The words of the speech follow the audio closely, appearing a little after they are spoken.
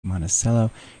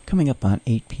Monticello, coming up on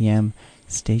 8 p.m.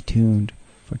 Stay tuned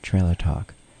for Trailer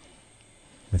Talk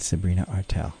with Sabrina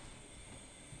Artel.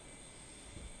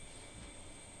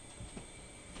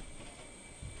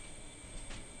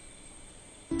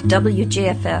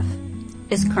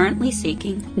 WJFF is currently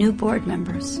seeking new board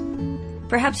members.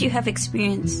 Perhaps you have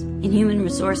experience in human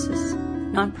resources,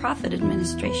 nonprofit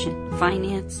administration,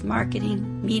 finance,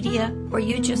 marketing, media, or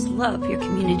you just love your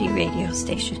community radio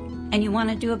station and you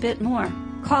want to do a bit more.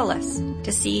 Call us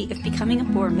to see if becoming a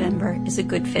board member is a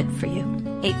good fit for you.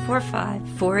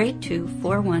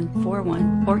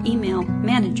 845-482-4141 or email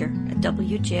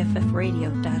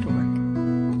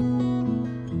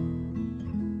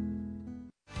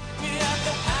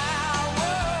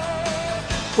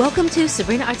manager@wjffradio.org. Welcome to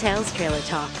Sabrina Artel's Trailer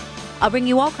Talk. I'll bring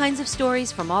you all kinds of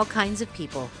stories from all kinds of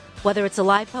people. Whether it's a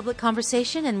live public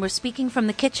conversation and we're speaking from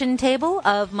the kitchen table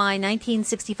of my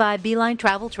 1965 Beeline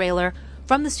travel trailer,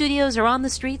 from the studios or on the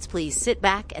streets, please sit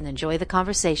back and enjoy the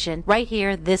conversation right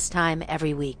here this time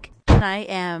every week. I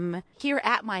am here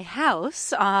at my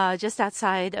house just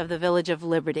outside of the Village of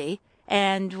Liberty,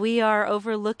 and we are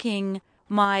overlooking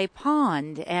my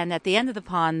pond. And at the end of the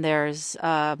pond, there's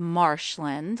a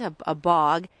marshland, a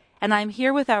bog, and I'm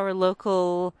here with our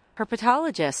local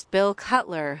herpetologist, Bill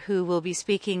Cutler, who will be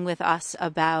speaking with us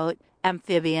about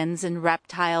amphibians and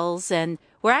reptiles. And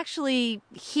we're actually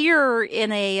here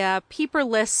in a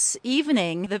peeperless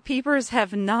evening. The peepers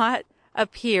have not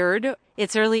appeared.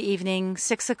 It's early evening,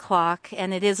 6 o'clock,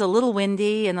 and it is a little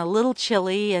windy and a little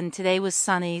chilly, and today was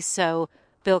sunny, so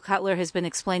Bill Cutler has been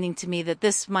explaining to me that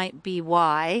this might be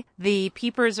why the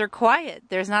peepers are quiet.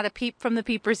 There's not a peep from the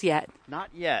peepers yet.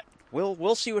 Not yet.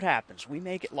 We'll see what happens. We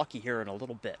may get lucky here in a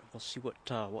little bit. We'll see what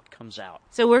comes out.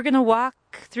 So we're going to walk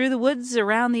through the woods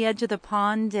around the edge of the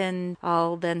pond, and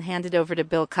I'll then hand it over to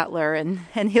Bill Cutler, and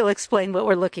he'll explain what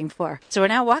we're looking for. So we're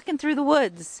now walking through the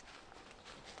woods,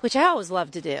 which I always love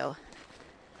to do.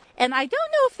 And I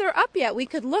don't know if they're up yet. We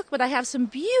could look, but I have some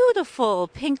beautiful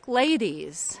pink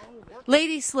ladies.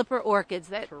 Lady slipper orchids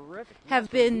that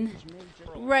have been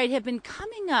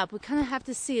coming up. We kind of have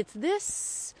to see. It's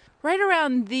this right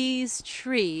around these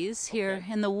trees here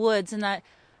in the woods. And are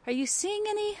you seeing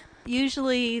any?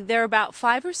 Usually there are about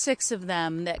 5 or 6 of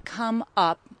them that come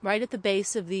up right at the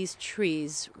base of these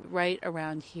trees right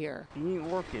around here. Being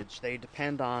orchids, they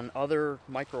depend on other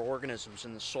microorganisms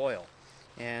in the soil.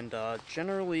 And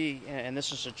generally, and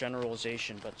this is a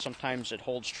generalization, but sometimes it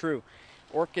holds true,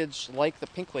 orchids, like the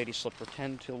pink lady slipper,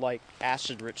 tend to like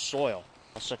acid-rich soil,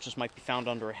 such as might be found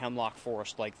under a hemlock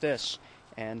forest like this.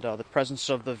 And the presence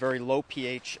of the very low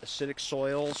pH acidic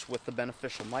soils with the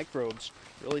beneficial microbes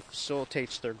really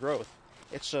facilitates their growth.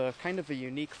 It's a kind of a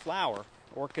unique flower.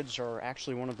 Orchids are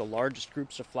actually one of the largest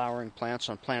groups of flowering plants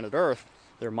on planet Earth.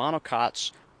 They're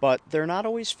monocots, but they're not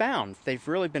always found. They've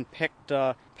really been picked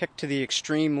to the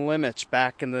extreme limits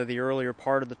back in the earlier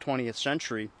part of the 20th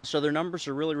century. So their numbers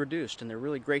are really reduced, and they're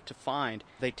really great to find.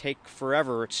 They take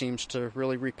forever, it seems, to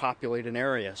really repopulate an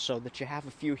area. So that you have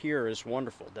a few here is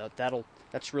wonderful.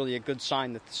 That's really a good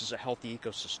sign that this is a healthy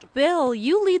ecosystem. Bill,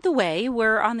 you lead the way.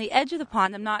 We're on the edge of the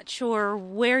pond. I'm not sure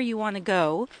where you want to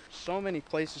go. So many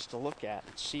places to look at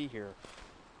and see here.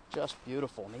 Just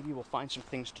beautiful. Maybe we'll find some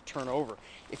things to turn over.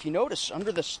 If you notice,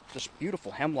 under this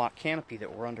beautiful hemlock canopy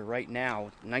that we're under right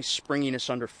now, nice springiness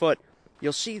underfoot,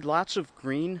 you'll see lots of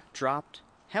green dropped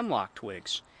hemlock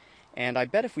twigs. And I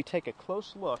bet if we take a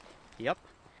close look, yep,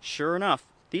 sure enough,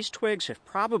 these twigs have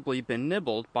probably been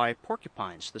nibbled by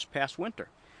porcupines this past winter.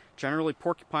 Generally,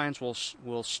 porcupines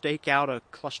will stake out a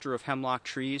cluster of hemlock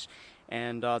trees,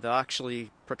 and they'll actually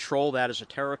patrol that as a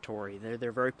territory.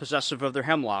 They're very possessive of their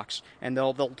hemlocks, and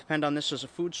they'll depend on this as a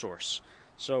food source.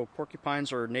 So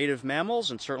porcupines are native mammals,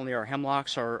 and certainly our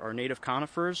hemlocks are native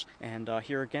conifers. And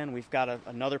here again, we've got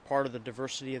another part of the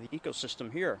diversity of the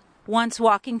ecosystem here. Once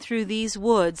walking through these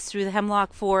woods, through the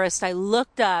hemlock forest, I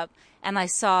looked up and I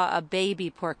saw a baby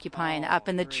porcupine up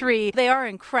in the tree. They are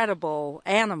incredible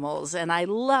animals, and I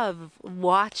love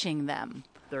watching them.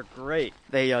 They're great.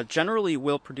 They generally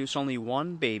will produce only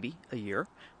one baby a year,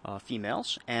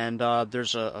 females, and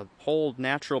there's a whole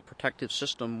natural protective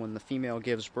system when the female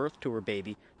gives birth to her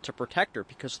baby to protect her,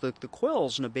 because the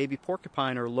quills in a baby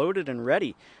porcupine are loaded and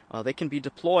ready. They can be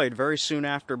deployed very soon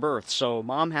after birth, so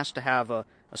mom has to have a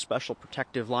special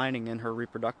protective lining in her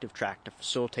reproductive tract to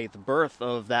facilitate the birth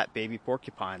of that baby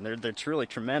porcupine. It's really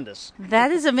tremendous.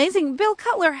 That is amazing. Bill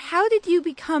Cutler, how did you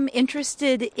become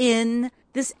interested in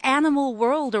this animal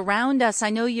world around us? I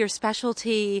know your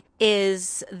specialty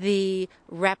is the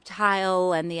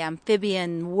reptile and the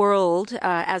amphibian world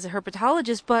as a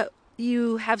herpetologist, but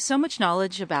you have so much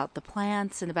knowledge about the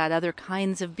plants and about other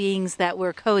kinds of beings that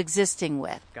we're coexisting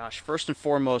with? Gosh, first and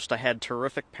foremost, I had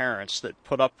terrific parents that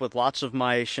put up with lots of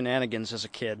my shenanigans as a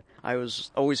kid. I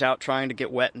was always out trying to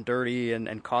get wet and dirty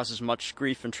and cause as much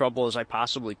grief and trouble as I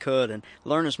possibly could and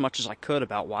learn as much as I could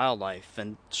about wildlife.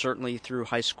 And certainly through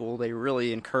high school, they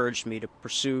really encouraged me to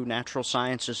pursue natural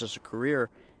sciences as a career.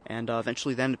 And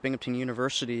eventually then at Binghamton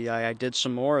University, I did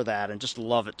some more of that and just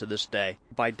love it to this day.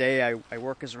 By day, I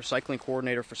work as a recycling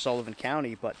coordinator for Sullivan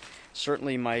County, but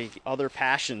certainly my other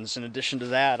passions in addition to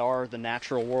that are the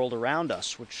natural world around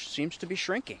us, which seems to be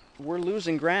shrinking. We're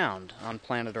losing ground on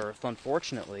planet Earth,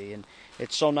 unfortunately, and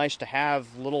it's so nice to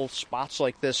have little spots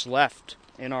like this left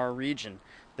in our region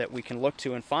that we can look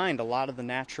to and find a lot of the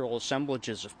natural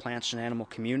assemblages of plants and animal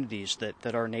communities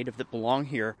that are native, that belong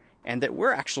here, and that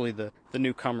we're actually the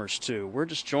newcomers too. We're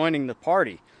just joining the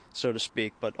party, so to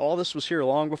speak, but all this was here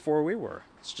long before we were.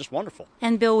 It's just wonderful.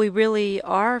 And Bill, we really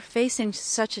are facing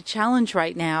such a challenge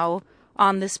right now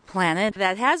on this planet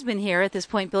that has been here at this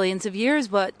point billions of years,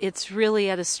 but it's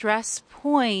really at a stress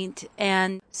point.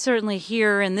 And certainly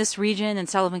here in this region in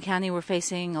Sullivan County, we're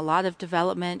facing a lot of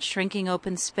development, shrinking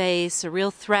open space, a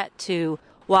real threat to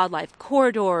wildlife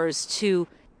corridors, to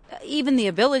even the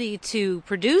ability to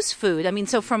produce food. I mean,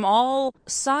 so from all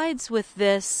sides with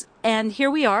this, and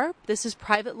here we are. This is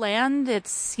private land.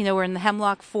 It's, we're in the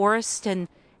Hemlock Forest, and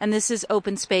this is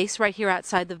open space right here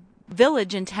outside the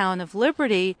village and town of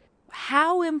Liberty.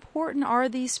 How important are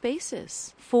these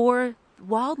spaces for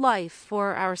wildlife,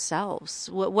 for ourselves?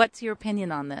 What's your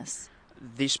opinion on this?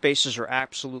 These spaces are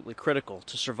absolutely critical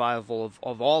to survival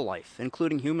of all life,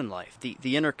 including human life. The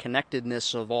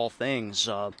interconnectedness of all things,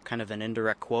 kind of an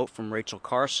indirect quote from Rachel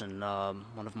Carson,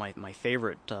 one of my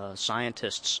favorite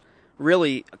scientists,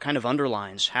 really kind of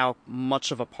underlines how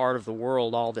much of a part of the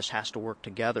world all this has to work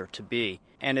together to be.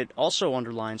 And it also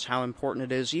underlines how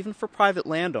important it is, even for private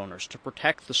landowners, to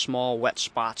protect the small wet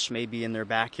spots maybe in their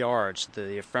backyards,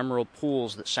 the ephemeral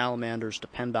pools that salamanders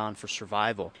depend on for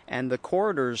survival, and the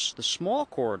corridors, the small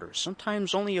corridors,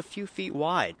 sometimes only a few feet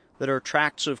wide, that are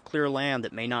tracts of clear land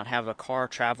that may not have a car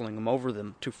traveling over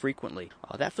them too frequently.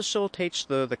 That facilitates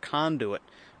the conduit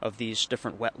of these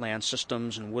different wetland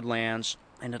systems and woodlands,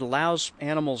 and it allows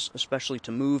animals especially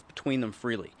to move between them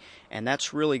freely. And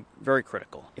that's really very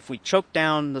critical. If we choke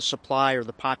down the supply or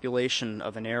the population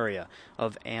of an area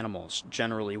of animals,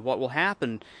 generally, what will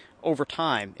happen over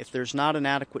time, if there's not an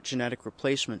adequate genetic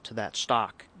replacement to that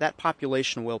stock, that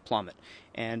population will plummet.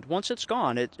 And once it's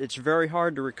gone, it's very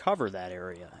hard to recover that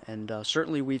area. And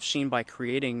certainly we've seen by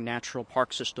creating natural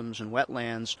park systems and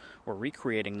wetlands or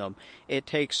recreating them, it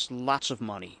takes lots of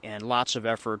money and lots of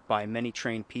effort by many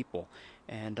trained people.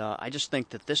 And I just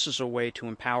think that this is a way to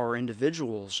empower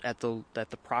individuals at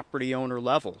the property owner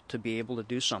level to be able to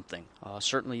do something.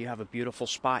 Certainly you have a beautiful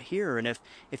spot here, and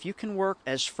if you can work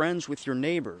as friends with your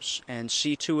neighbors and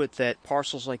see to it that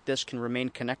parcels like this can remain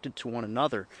connected to one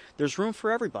another, there's room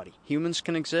for everybody. Humans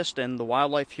can exist, and the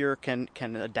wildlife here can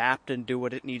adapt and do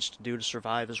what it needs to do to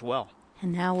survive as well.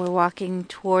 And now we're walking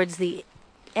towards the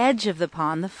edge of the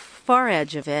pond, the far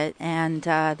edge of it, and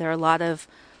there are a lot of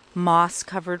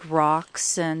moss-covered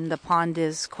rocks, and the pond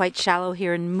is quite shallow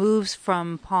here and moves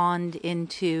from pond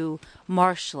into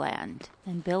marshland.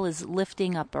 And Bill is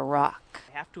lifting up a rock.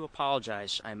 I have to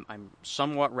apologize. I'm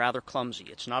somewhat rather clumsy.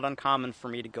 It's not uncommon for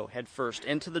me to go head first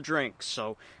into the drink,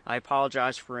 so I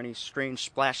apologize for any strange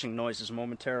splashing noises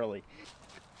momentarily.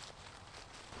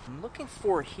 What I'm looking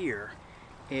for here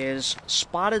is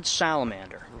spotted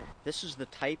salamander. This is the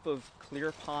type of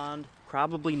clear pond,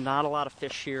 probably not a lot of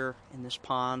fish here in this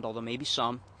pond, although maybe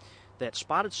some. That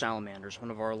spotted salamander is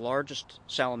one of our largest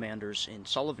salamanders in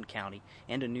Sullivan County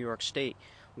and in New York State,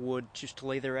 would choose to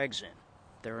lay their eggs in.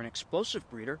 They're an explosive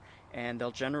breeder, and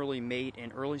they'll generally mate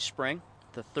in early spring.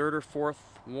 The third or fourth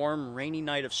warm, rainy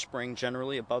night of spring,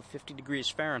 generally above 50 degrees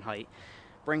Fahrenheit,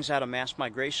 brings out a mass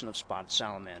migration of spotted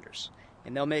salamanders.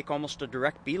 And they'll make almost a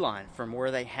direct beeline from where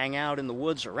they hang out in the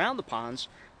woods around the ponds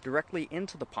directly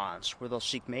into the ponds, where they'll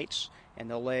seek mates, and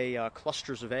they'll lay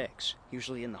clusters of eggs,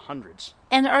 usually in the hundreds.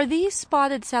 And are these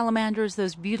spotted salamanders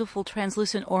those beautiful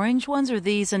translucent orange ones, or are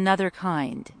these another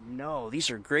kind? No, these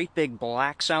are great big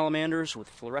black salamanders with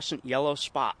fluorescent yellow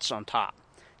spots on top,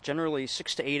 generally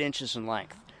 6 to 8 inches in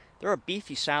length. They're a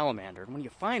beefy salamander, and when you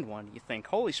find one, you think,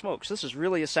 holy smokes, this is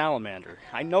really a salamander.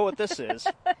 I know what this is.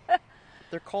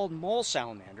 They're called mole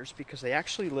salamanders because they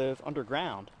actually live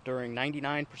underground during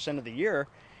 99% of the year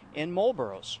in mole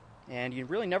burrows. And you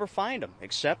really never find them,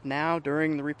 except now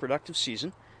during the reproductive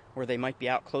season, where they might be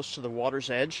out close to the water's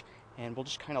edge, and we'll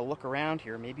just kind of look around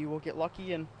here. Maybe we'll get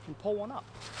lucky and pull one up.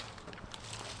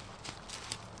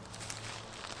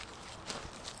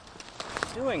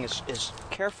 doing is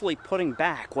carefully putting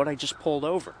back what I just pulled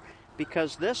over,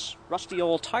 because this rusty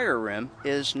old tire rim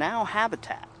is now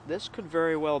habitat. This could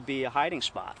very well be a hiding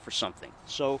spot for something.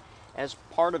 So as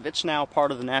it's now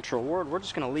part of the natural world, we're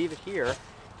just going to leave it here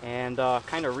and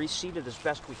kind of reseed it as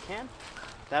best we can.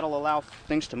 That'll allow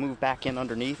things to move back in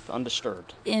underneath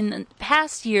undisturbed. In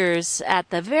past years, at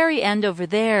the very end over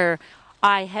there,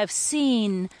 I have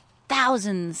seen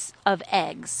thousands of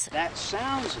eggs. That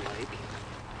sounds like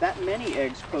that many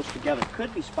eggs close together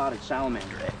could be spotted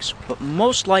salamander eggs, but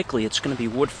most likely it's going to be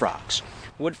wood frogs.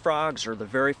 Wood frogs are the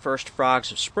very first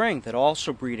frogs of spring that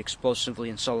also breed explosively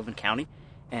in Sullivan County.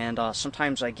 And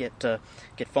sometimes I get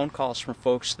phone calls from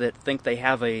folks that think they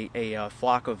have a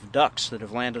flock of ducks that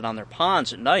have landed on their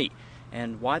ponds at night.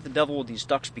 And why the devil would these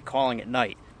ducks be calling at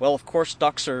night? Well, of course,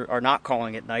 ducks are not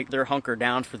calling at night. They're hunkered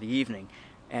down for the evening.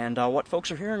 And what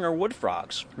folks are hearing are wood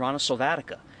frogs, Rana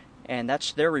sylvatica. And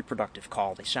that's their reproductive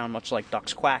call. They sound much like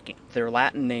ducks quacking. Their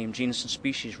Latin name, genus and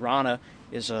species, Rana,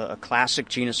 is a classic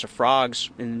genus of frogs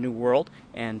in the New World,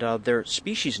 and their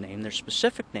species name, their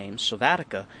specific name,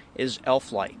 sylvatica, is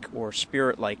elf-like or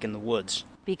spirit-like in the woods.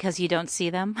 Because you don't see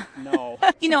them? No.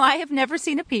 I have never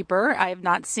seen a peeper. I have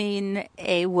not seen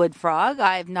a wood frog.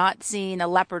 I have not seen a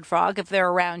leopard frog if they're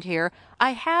around here.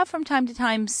 I have from time to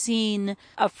time seen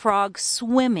a frog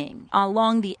swimming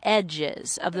along the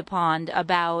edges of the pond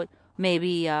about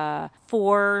maybe 4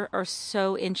 or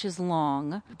so inches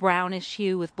long, brownish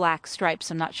hue with black stripes.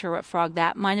 I'm not sure what frog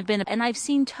that might have been. And I've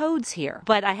seen toads here,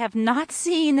 but I have not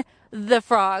seen the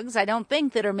frogs, I don't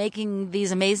think, that are making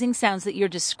these amazing sounds that you're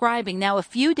describing. Now, a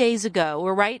few days ago,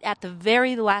 we're right at the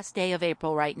very last day of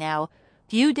April right now, a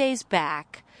few days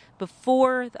back,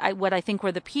 before what I think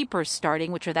were the peepers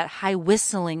starting, which are that high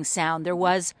whistling sound, there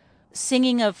was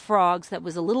singing of frogs that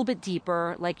was a little bit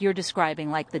deeper, like you're describing,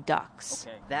 like the ducks.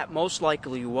 Okay. That most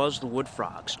likely was the wood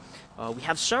frogs. We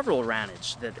have several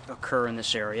aranids that occur in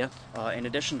this area. In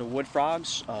addition to wood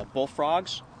frogs,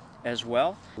 bullfrogs as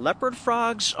well. Leopard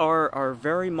frogs are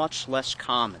very much less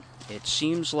common. It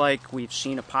seems like we've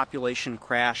seen a population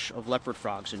crash of leopard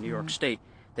frogs in New York State.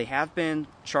 They have been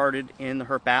charted in the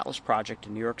Herp Atlas Project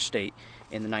in New York State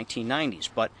in the 1990s,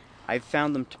 but I've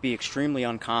found them to be extremely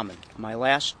uncommon. My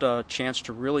last chance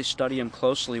to really study them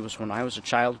closely was when I was a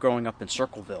child growing up in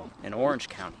Circleville in Orange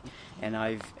County, and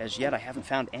I haven't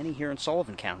found any here in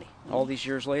Sullivan County all these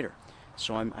years later.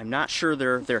 So I'm not sure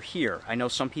they're here. I know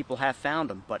some people have found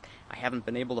them, but I haven't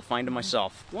been able to find them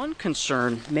myself. One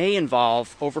concern may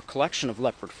involve overcollection of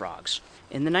leopard frogs.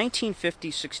 In the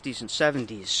 1950s, 60s, and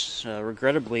 70s,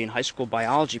 regrettably in high school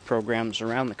biology programs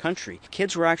around the country,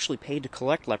 kids were actually paid to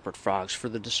collect leopard frogs for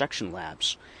the dissection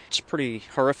labs. It's a pretty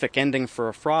horrific ending for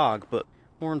a frog, but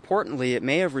more importantly, it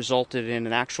may have resulted in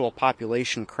an actual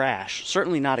population crash.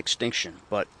 Certainly not extinction,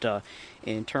 but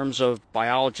in terms of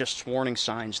biologists' warning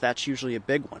signs, that's usually a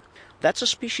big one. That's a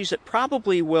species that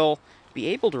probably will be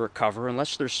able to recover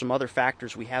unless there's some other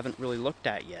factors we haven't really looked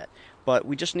at yet. But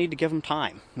we just need to give them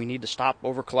time. We need to stop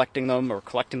over-collecting them or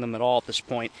collecting them at all at this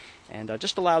point, and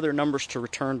just allow their numbers to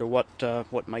return to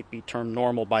what might be termed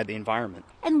normal by the environment.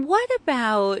 And what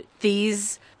about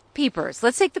these peepers?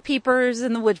 Let's take the peepers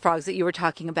and the wood frogs that you were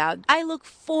talking about. I look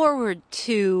forward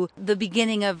to the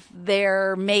beginning of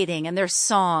their mating and their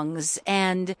songs,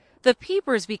 and the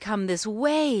peepers become this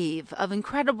wave of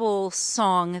incredible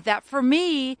song that for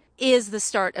me is the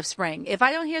start of spring. If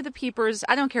I don't hear the peepers,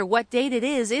 I don't care what date it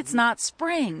is, it's not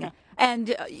spring.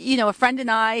 And, a friend and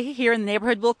I here in the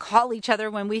neighborhood will call each other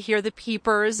when we hear the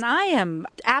peepers. And I am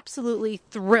absolutely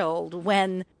thrilled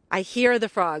when I hear the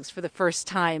frogs for the first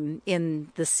time in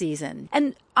the season.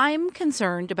 And I'm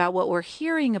concerned about what we're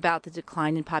hearing about the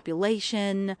decline in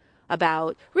population,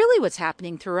 about really what's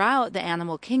happening throughout the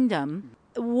animal kingdom.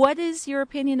 What is your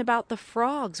opinion about the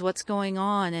frogs? What's going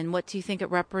on, and what do you think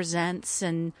it represents,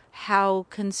 and how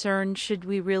concerned should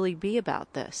we really be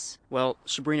about this? Well,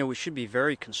 Sabrina, we should be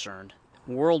very concerned.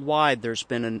 Worldwide, there's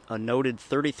been a noted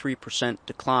 33%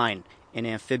 decline in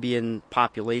amphibian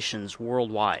populations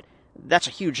worldwide. That's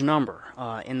a huge number.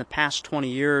 In the past 20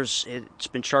 years, it's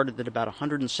been charted that about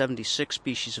 176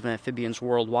 species of amphibians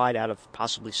worldwide out of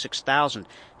possibly 6,000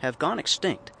 have gone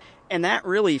extinct. And that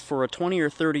really, for a 20 or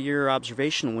 30-year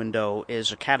observation window,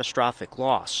 is a catastrophic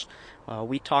loss.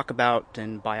 We talk about,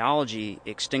 in biology,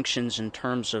 extinctions in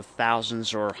terms of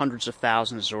thousands or hundreds of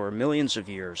thousands or millions of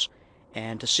years.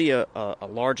 And to see a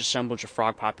large assemblage of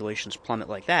frog populations plummet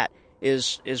like that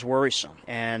is worrisome.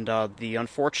 And the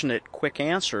unfortunate quick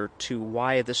answer to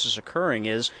why this is occurring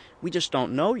is we just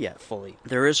don't know yet fully.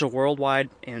 There is a worldwide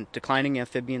and declining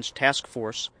amphibians task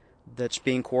force that's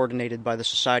being coordinated by the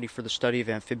Society for the Study of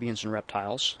Amphibians and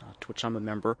Reptiles, to which I'm a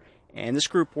member, And this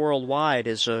group worldwide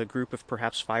is a group of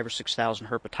perhaps 5,000 or 6,000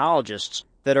 herpetologists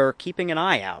that are keeping an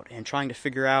eye out and trying to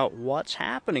figure out what's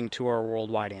happening to our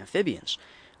worldwide amphibians.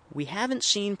 We haven't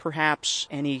seen perhaps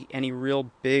any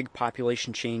real big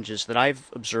population changes that I've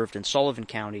observed in Sullivan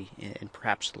County in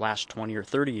perhaps the last 20 or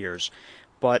 30 years,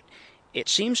 but it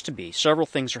seems to be several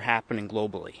things are happening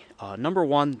globally. Number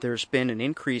one, there's been an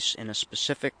increase in a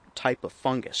specific type of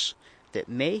fungus that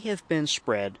may have been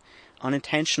spread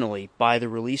unintentionally by the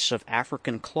release of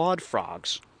African clawed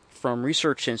frogs from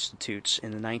research institutes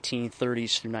in the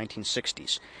 1930s through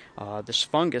 1960s. This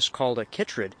fungus, called a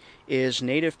chytrid, is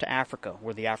native to Africa,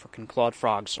 where the African clawed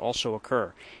frogs also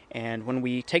occur. And when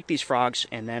we take these frogs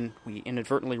and then we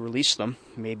inadvertently release them,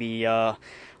 maybe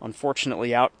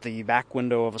unfortunately out the back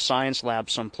window of a science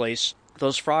lab someplace,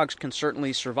 those frogs can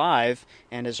certainly survive,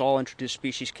 and as all introduced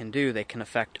species can do, they can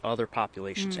affect other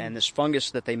populations. And this fungus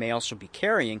that they may also be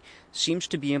carrying seems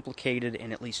to be implicated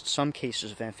in at least some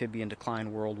cases of amphibian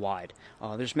decline worldwide.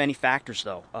 There's many factors,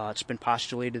 though. It's been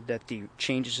postulated that the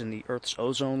changes in the Earth's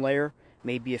ozone layer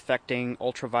may be affecting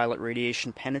ultraviolet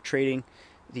radiation penetrating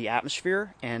the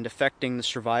atmosphere and affecting the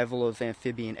survival of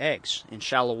amphibian eggs. In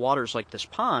shallow waters like this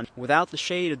pond, without the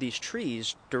shade of these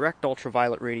trees, direct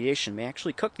ultraviolet radiation may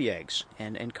actually cook the eggs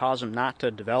and cause them not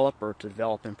to develop or to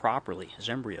develop improperly as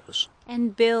embryos.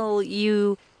 And Bill,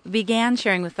 you began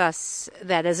sharing with us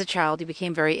that as a child you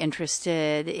became very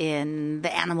interested in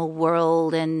the animal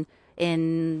world and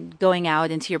in going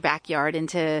out into your backyard,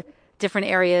 into different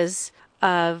areas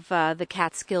of the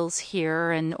Catskills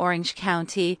here in Orange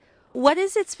County. What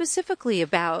is it specifically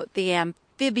about the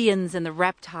amphibians and the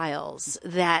reptiles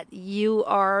that you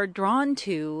are drawn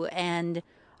to and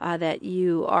that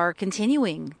you are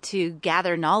continuing to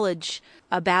gather knowledge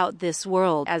about this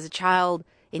world? As a child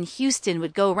in Houston,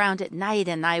 would go around at night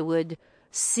and I would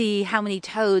see how many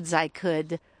toads I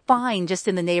could find just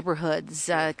in the neighborhoods,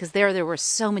 because there were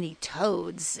so many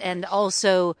toads, and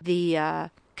also the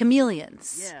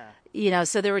chameleons. Yeah. You know,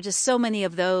 so there were just so many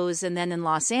of those. And then in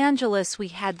Los Angeles, we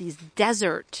had these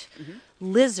desert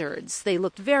lizards. They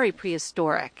looked very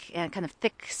prehistoric and kind of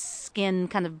thick skin,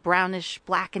 kind of brownish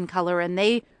black in color. And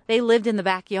they lived in the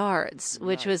backyards,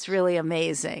 which was really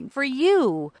amazing. For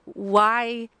you,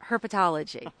 why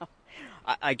herpetology?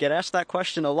 I get asked that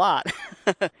question a lot.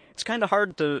 It's kind of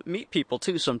hard to meet people,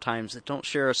 too, sometimes that don't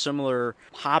share a similar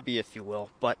hobby, if you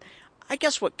will. But I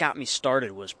guess what got me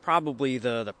started was probably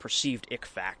the perceived ick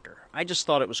factor. I just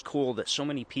thought it was cool that so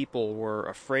many people were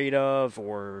afraid of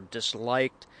or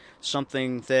disliked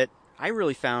something that I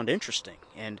really found interesting.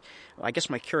 And I guess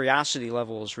my curiosity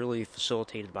level was really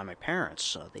facilitated by my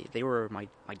parents.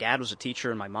 My dad was a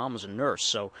teacher and my mom was a nurse,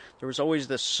 so there was always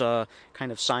this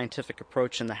kind of scientific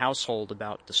approach in the household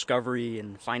about discovery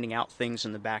and finding out things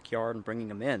in the backyard and bringing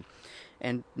them in.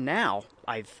 And now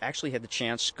I've actually had the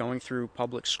chance going through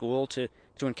public school to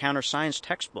encounter science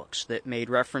textbooks that made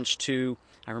reference to,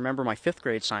 I remember my 5th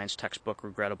grade science textbook,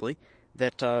 regrettably,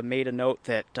 that made a note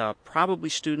that probably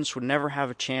students would never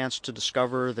have a chance to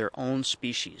discover their own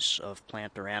species of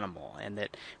plant or animal, and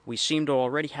that we seem to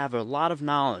already have a lot of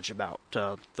knowledge about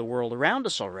the world around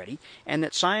us already, and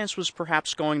that science was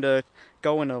perhaps going to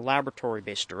go in a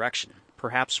laboratory-based direction.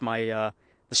 Perhaps the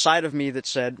side of me that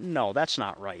said, no, that's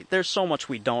not right, there's so much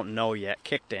we don't know yet,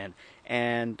 kicked in,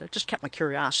 and it just kept my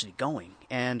curiosity going.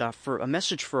 And for a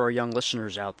message for our young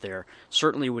listeners out there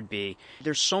certainly would be,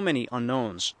 there's so many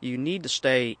unknowns. You need to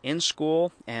stay in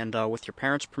school and with your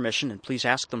parents' permission, and please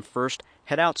ask them first,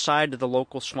 head outside to the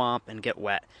local swamp and get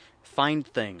wet. Find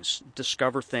things,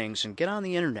 discover things, and get on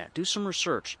the internet. Do some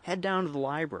research. Head down to the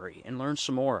library and learn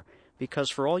some more.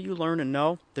 Because for all you learn and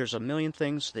know, there's a million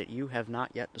things that you have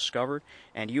not yet discovered,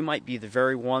 and you might be the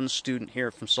very one student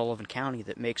here from Sullivan County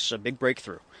that makes a big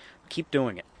breakthrough. Keep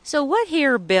doing it. So what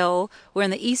here, Bill? We're in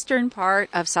the eastern part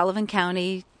of Sullivan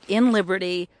County, in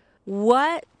Liberty.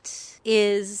 What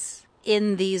is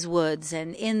in these woods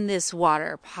and in this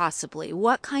water, possibly?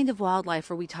 What kind of wildlife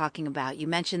are we talking about? You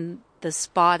mentioned the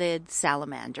spotted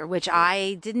salamander, which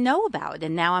I didn't know about,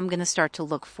 and now I'm going to start to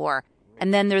look for.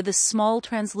 And then they're the small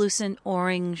translucent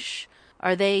orange.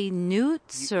 Are they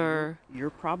newts or?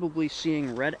 You're probably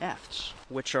seeing red efts,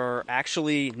 which are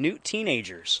actually newt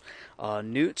teenagers.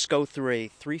 Newts go through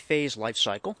a 3-phase life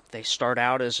cycle. They start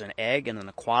out as an egg and an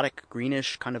aquatic,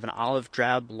 greenish, kind of an olive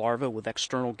drab larva with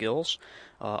external gills,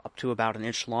 up to about an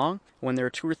inch long. When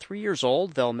they're 2 or 3 years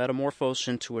old, they'll metamorphose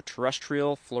into a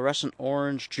terrestrial fluorescent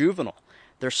orange juvenile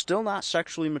They're still not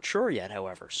sexually mature yet,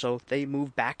 however, so they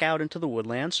move back out into the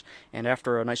woodlands, and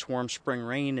after a nice warm spring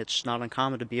rain, it's not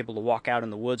uncommon to be able to walk out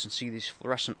in the woods and see these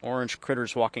fluorescent orange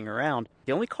critters walking around.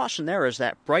 The only caution there is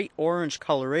that bright orange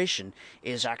coloration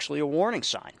is actually a warning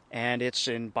sign, and it's,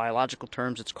 in biological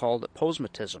terms, it's called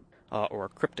aposematism, or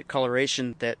cryptic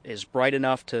coloration that is bright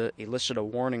enough to elicit a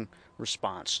warning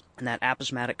response. And that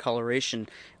aposematic coloration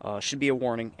should be a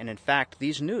warning, and in fact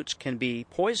these newts can be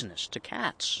poisonous to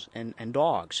cats and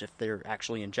dogs if they're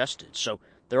actually ingested. So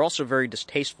they're also very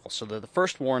distasteful. So the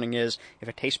first warning is, if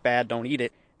it tastes bad, don't eat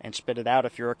it, and spit it out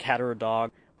if you're a cat or a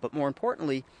dog. But more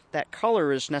importantly, that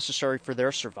color is necessary for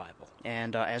their survival.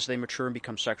 And as they mature and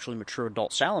become sexually mature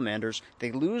adult salamanders,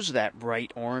 they lose that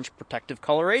bright orange protective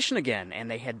coloration again, and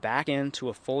they head back into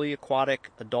a fully aquatic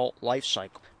adult life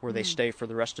cycle where they stay for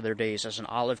the rest of their days as an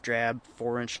olive drab,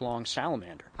 4-inch long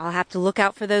salamander. I'll have to look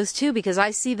out for those too, because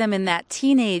I see them in that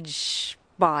teenage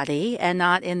body and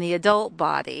not in the adult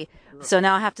body. So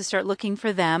now I have to start looking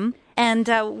for them. And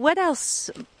what else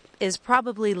is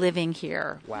probably living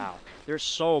here? Wow. There's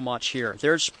so much here.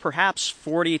 There's perhaps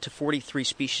 40 to 43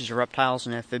 species of reptiles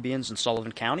and amphibians in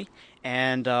Sullivan County,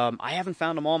 and I haven't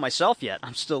found them all myself yet.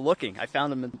 I'm still looking. I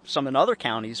found them some in other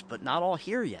counties, but not all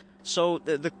here yet. So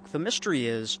the mystery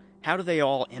is, how do they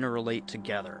all interrelate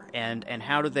together, and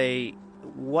how do they,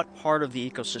 what part of the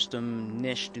ecosystem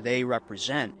niche do they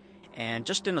represent? And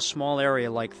just in a small area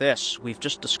like this, we've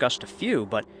just discussed a few,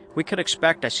 but we could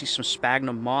expect, I see some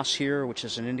sphagnum moss here, which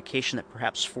is an indication that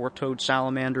perhaps four-toed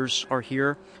salamanders are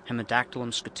here,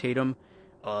 Hemidactylum scutatum.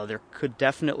 There could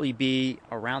definitely be,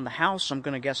 around the house, I'm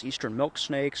going to guess eastern milk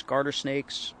snakes, garter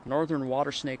snakes, northern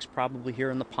water snakes probably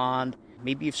here in the pond.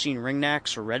 Maybe you've seen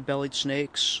ringnecks or red-bellied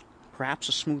snakes, perhaps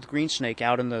a smooth green snake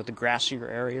out in the grassier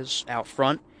areas out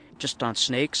front. Just on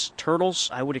snakes. Turtles,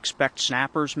 I would expect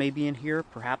snappers maybe in here,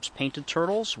 perhaps painted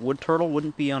turtles. Wood turtle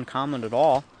wouldn't be uncommon at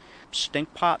all.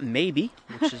 Stink pot, maybe,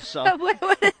 which is...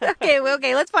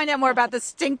 Okay, let's find out more about the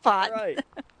stink pot. Right.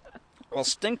 Well,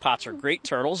 stink pots are great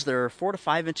turtles. They're 4 to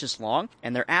 5 inches long,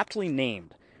 and they're aptly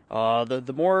named.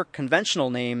 The more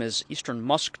conventional name is eastern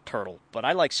musk turtle, but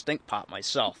I like stink pot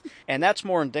myself. And that's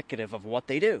more indicative of what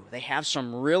they do. They have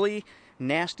some really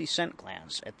nasty scent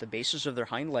glands at the bases of their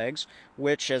hind legs,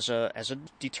 which, as a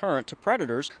deterrent to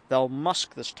predators, they'll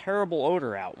musk this terrible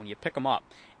odor out when you pick them up.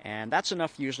 And that's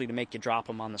enough usually to make you drop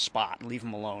them on the spot and leave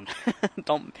them alone.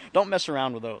 Don't mess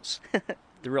around with those.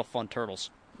 They're real fun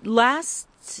turtles. Last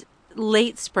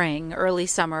late spring, early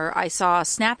summer, I saw a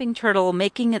snapping turtle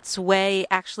making its way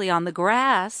actually on the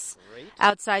grass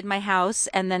outside my house,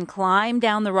 and then climbed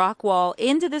down the rock wall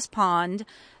into this pond,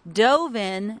 dove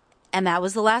in, and that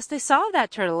was the last I saw of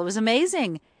that turtle. It was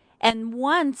amazing. And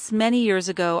once, many years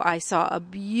ago, I saw a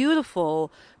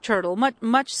beautiful turtle,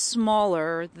 much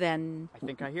smaller than... I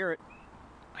think I hear it.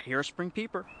 I hear a spring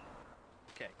peeper.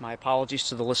 Okay. My apologies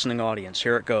to the listening audience.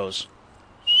 Here it goes.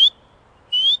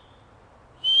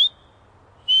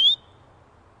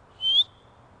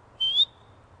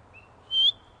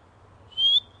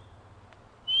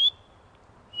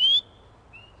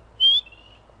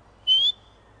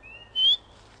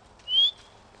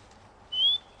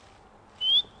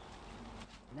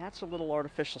 That's a little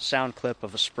artificial sound clip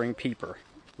of a spring peeper.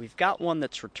 We've got one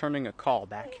that's returning a call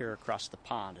back here across the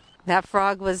pond. That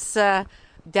frog was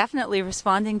definitely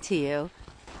responding to you.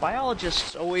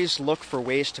 Biologists always look for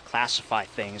ways to classify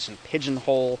things and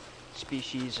pigeonhole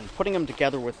species and putting them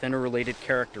together with interrelated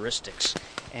characteristics.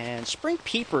 And spring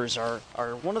peepers are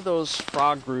one of those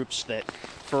frog groups that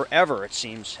forever, it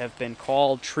seems, have been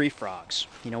called tree frogs.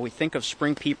 You know, we think of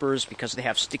spring peepers, because they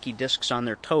have sticky discs on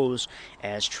their toes,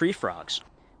 as tree frogs.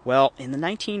 Well, in the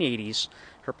 1980s,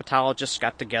 herpetologists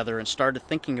got together and started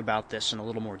thinking about this in a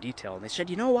little more detail. And they said,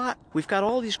 you know what? We've got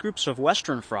all these groups of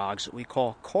western frogs that we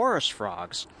call chorus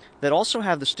frogs that also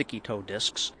have the sticky toe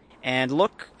discs and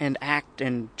look and act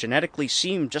and genetically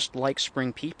seem just like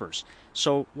spring peepers.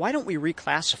 So why don't we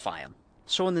reclassify them?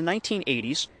 So in the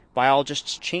 1980s,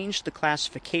 biologists changed the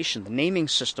classification, the naming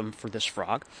system for this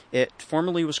frog. It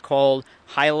formerly was called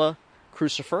Hyla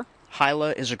crucifer.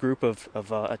 Hyla is a group of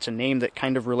it's a name that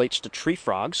kind of relates to tree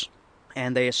frogs,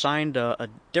 and they assigned a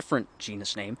different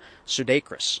genus name,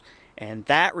 Pseudacris, and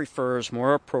that refers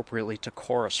more appropriately to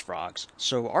chorus frogs.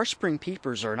 So our spring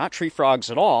peepers are not tree frogs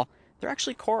at all, they're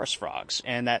actually chorus frogs,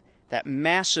 and that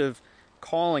massive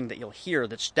calling that you'll hear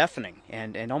that's deafening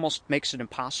and almost makes it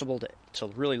impossible to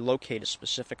really locate a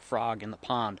specific frog in the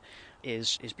pond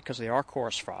is because they are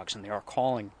chorus frogs and they are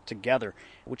calling together,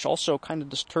 which also kind of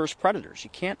deters predators. You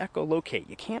can't echolocate.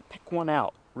 You can't pick one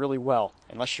out really well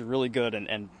unless you're really good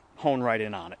and hone right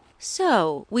in on it.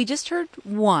 So we just heard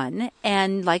one,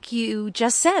 and like you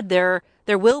just said, they're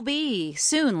there will be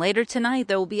soon, later tonight,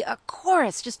 there will be a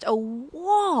chorus, just a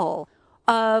wall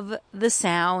of the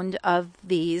sound of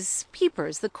these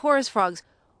peepers, the chorus frogs.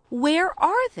 Where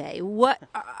are they? What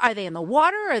are they in the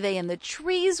water? Are they in the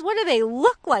trees? What do they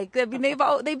look like? I mean,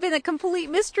 they've been a complete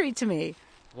mystery to me.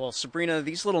 Well, Sabrina,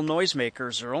 these little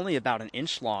noisemakers are only about an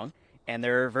inch long, and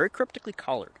they're very cryptically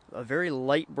colored. A very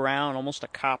light brown, almost a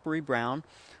coppery brown,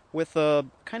 with a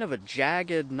kind of a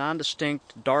jagged,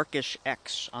 non-distinct, darkish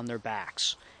X on their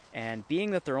backs. And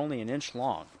being that they're only an inch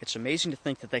long, it's amazing to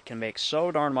think that they can make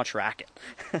so darn much racket.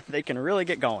 They can really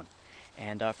get going.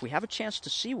 And if we have a chance to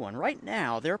see one, right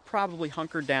now they're probably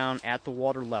hunkered down at the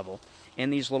water level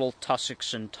in these little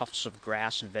tussocks and tufts of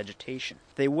grass and vegetation.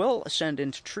 They will ascend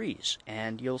into trees,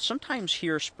 and you'll sometimes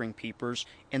hear spring peepers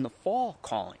in the fall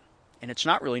calling, and it's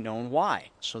not really known why.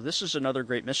 So this is another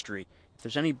great mystery. If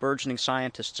there's any burgeoning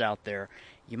scientists out there,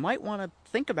 you might want to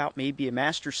think about maybe a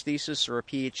master's thesis or a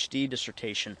PhD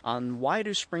dissertation on why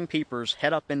do spring peepers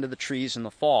head up into the trees in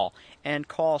the fall and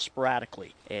call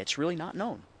sporadically. It's really not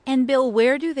known. And Bill,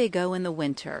 where do they go in the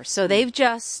winter? So they've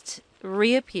just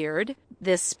reappeared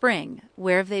this spring.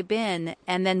 Where have they been?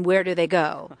 And then where do they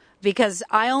go? Because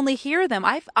I only hear them.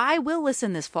 I will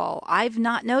listen this fall. I've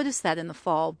not noticed that in the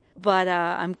fall, but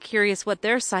I'm curious what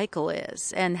their cycle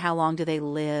is and how long do they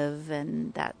live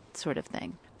and that sort of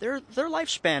thing. Their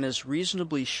lifespan is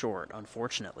reasonably short,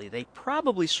 unfortunately. They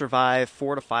probably survive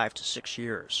 4 to 5 to 6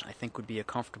 years, I think would be a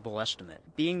comfortable estimate.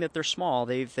 Being that they're small,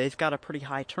 they've got a pretty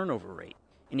high turnover rate.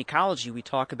 In ecology, we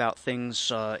talk about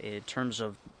things in terms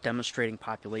of demonstrating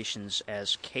populations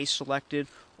as K-selected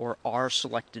or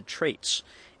R-selected traits.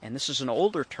 And this is an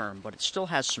older term, but it still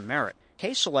has some merit.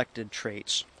 K-selected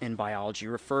traits in biology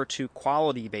refer to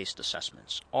quality-based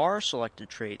assessments. R-selected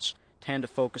traits tend to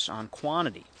focus on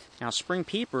quantity. Now, spring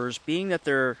peepers, being that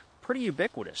they're pretty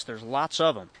ubiquitous, there's lots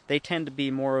of them, they tend to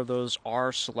be more of those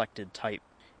R-selected type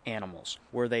animals,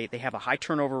 where they have a high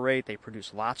turnover rate, they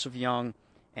produce lots of young,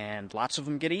 and lots of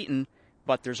them get eaten,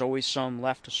 but there's always some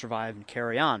left to survive and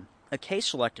carry on. A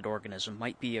K-selected organism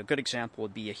might be a good example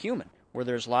would be a human, where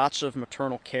there's lots of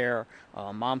maternal care,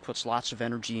 mom puts lots of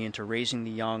energy into raising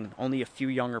the young, only a few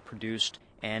young are produced,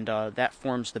 and that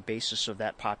forms the basis of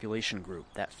that population group,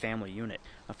 that family unit.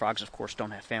 Frogs, of course,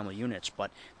 don't have family units, but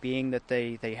being that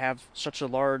they have such a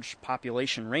large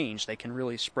population range, they can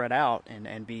really spread out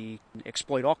and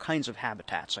exploit all kinds of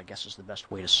habitats, I guess is the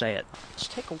best way to say it. Let's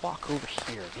take a walk over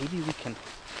here. Maybe we can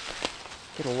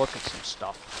get a look at some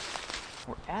stuff.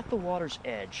 We're at the water's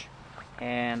edge,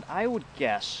 and I would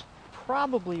guess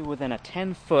probably within a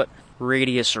 10-foot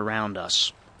radius around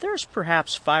us, there's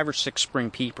perhaps 5 or 6 spring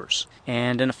peepers.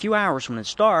 And in a few hours when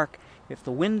it's dark, if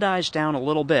the wind dies down a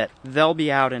little bit, they'll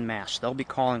be out en masse. They'll be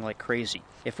calling like crazy.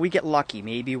 If we get lucky,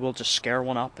 maybe we'll just scare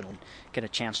one up and get a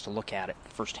chance to look at it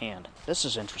firsthand. This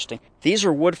is interesting. These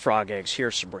are wood frog eggs here,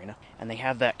 Sabrina, and they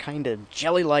have that kind of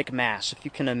jelly-like mass. If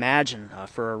you can imagine,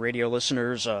 for our radio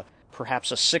listeners,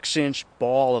 perhaps a 6-inch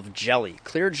ball of jelly,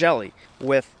 clear jelly,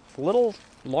 with little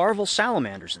larval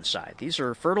salamanders inside. These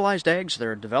are fertilized eggs.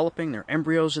 They're developing. They're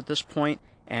embryos at this point.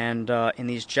 And in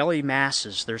these jelly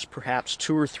masses, there's perhaps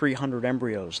 200 or 300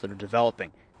 embryos that are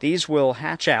developing. These will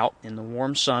hatch out in the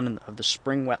warm sun of the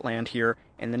spring wetland here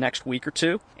in the next week or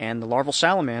two, and the larval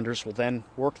salamanders will then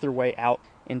work their way out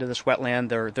into this wetland.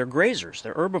 They're grazers.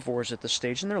 They're herbivores at this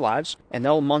stage in their lives, and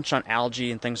they'll munch on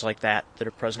algae and things like that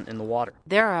are present in the water.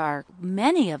 There are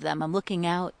many of them. I'm looking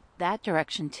out that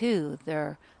direction, too. There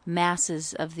are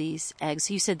masses of these eggs.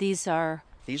 You said these are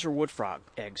wood frog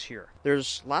eggs here.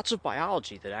 There's lots of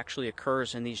biology that actually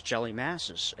occurs in these jelly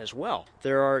masses as well.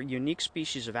 There are unique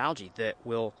species of algae that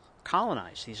will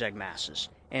colonize these egg masses,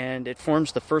 and it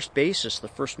forms the first basis, the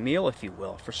first meal, if you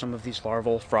will, for some of these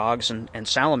larval frogs and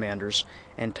salamanders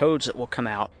and toads that will come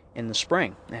out in the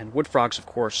spring. And wood frogs, of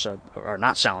course, are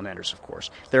not salamanders, of course.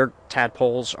 Their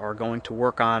tadpoles are going to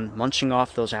work on munching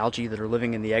off those algae that are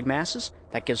living in the egg masses.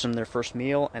 That gives them their first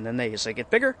meal, and then as they get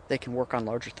bigger, they can work on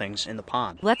larger things in the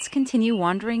pond. Let's continue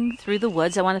wandering through the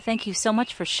woods. I want to thank you so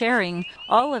much for sharing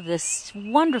all of this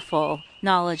wonderful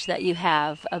knowledge that you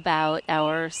have about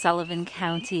our Sullivan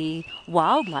County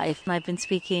wildlife. I've been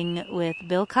speaking with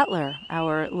Bill Cutler,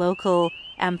 our local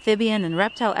amphibian and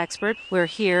reptile expert. We're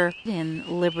here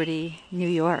in Liberty, New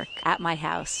York, at my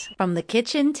house. From the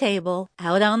kitchen table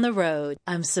out on the road,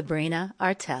 I'm Sabrina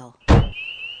Artel.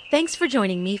 Thanks for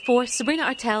joining me for Sabrina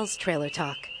Artel's Trailer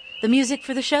Talk. The music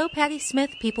for the show, Patti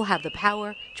Smith, People Have the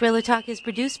Power. Trailer Talk is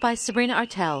produced by Sabrina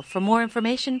Artel. For more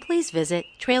information, please visit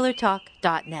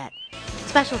trailertalk.net.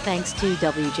 Special thanks to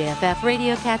WJFF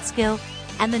Radio Catskill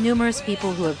and the numerous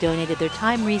people who have donated their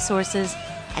time, resources,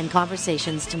 and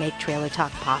conversations to make Trailer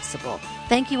Talk possible.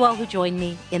 Thank you all who joined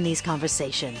me in these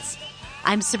conversations.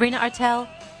 I'm Sabrina Artel.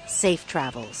 Safe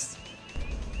travels.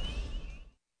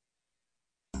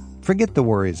 Forget the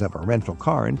worries of a rental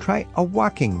car and try a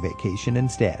walking vacation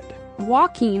instead.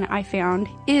 Walking, I found,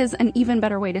 is an even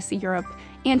better way to see Europe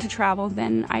and to travel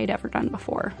than I had ever done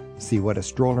before. See what a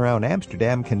stroll around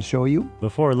Amsterdam can show you?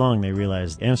 Before long, they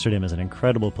realized Amsterdam is an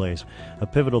incredible place, a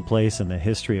pivotal place in the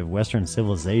history of Western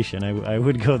civilization. I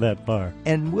would go that far.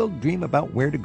 And we'll dream about where to